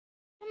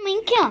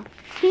hinka,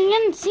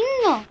 hingan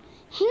single,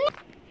 hing.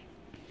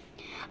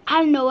 I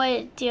have no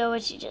idea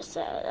what she just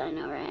said. I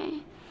know,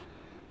 right?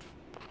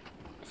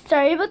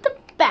 Sorry about the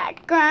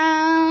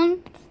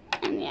background.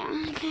 And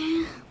yeah,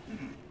 okay.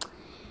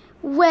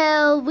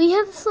 Well, we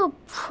have this little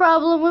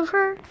problem with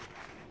her.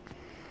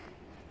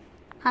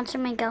 Hancho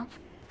Mango.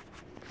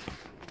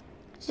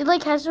 She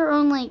like has her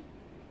own like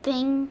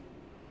thing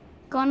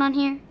going on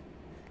here.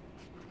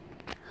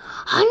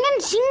 Hangan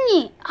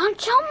Singi,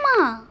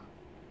 Hanchoma.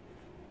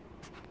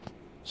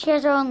 She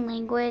has her own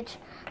language.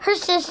 Her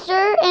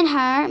sister and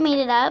her made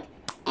it up,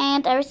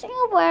 and every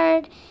single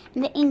word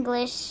in the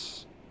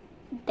English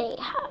they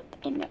have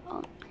in their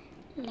own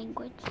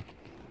language.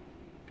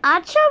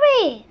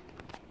 Achabi!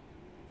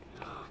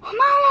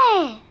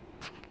 Humale!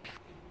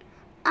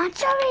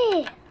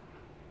 Achabi!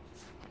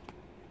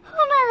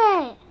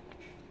 Humale!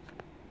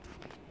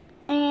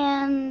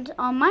 And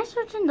on my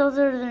searching, those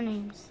are their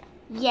names.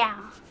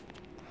 Yeah.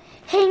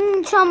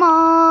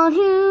 Hingchama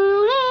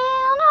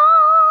Hulino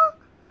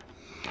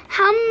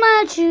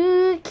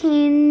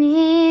Hamajukin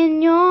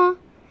Hinyo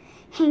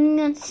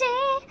Hingatsi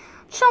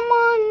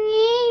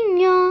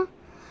Chamonino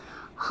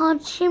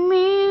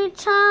Hachimi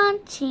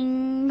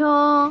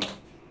Chantingo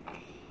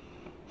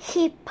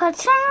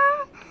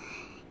Hipachan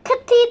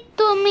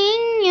Katito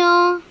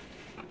Minyo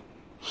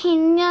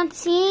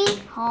Hingatsi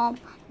Hom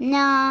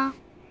Na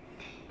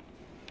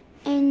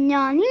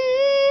Enyani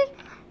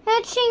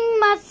Haching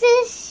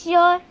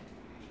Masisyo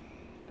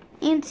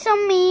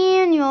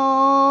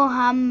Insamino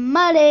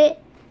Hamare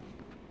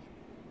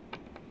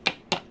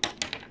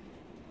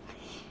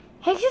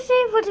I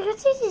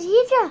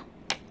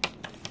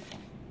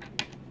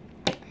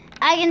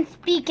can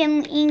speak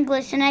in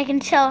English and I can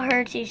tell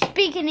her to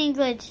speak in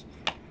English.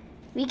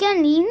 We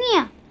can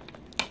Nina.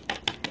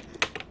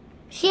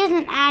 She has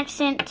an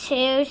accent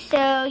too,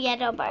 so yeah,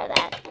 don't bother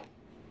that.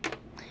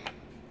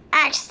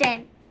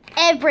 Accent.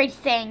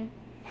 Everything.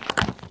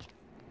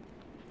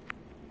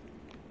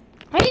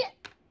 Right?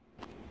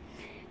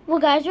 Well,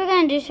 guys, we're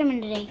going to do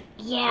something today.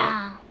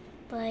 Yeah.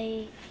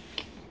 Like,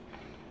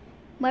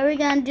 what are we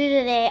going to do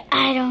today?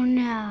 I don't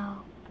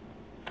know.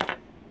 That's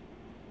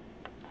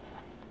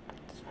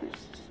my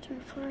sister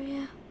for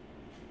you.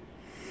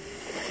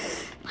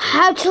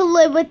 How to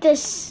live with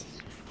this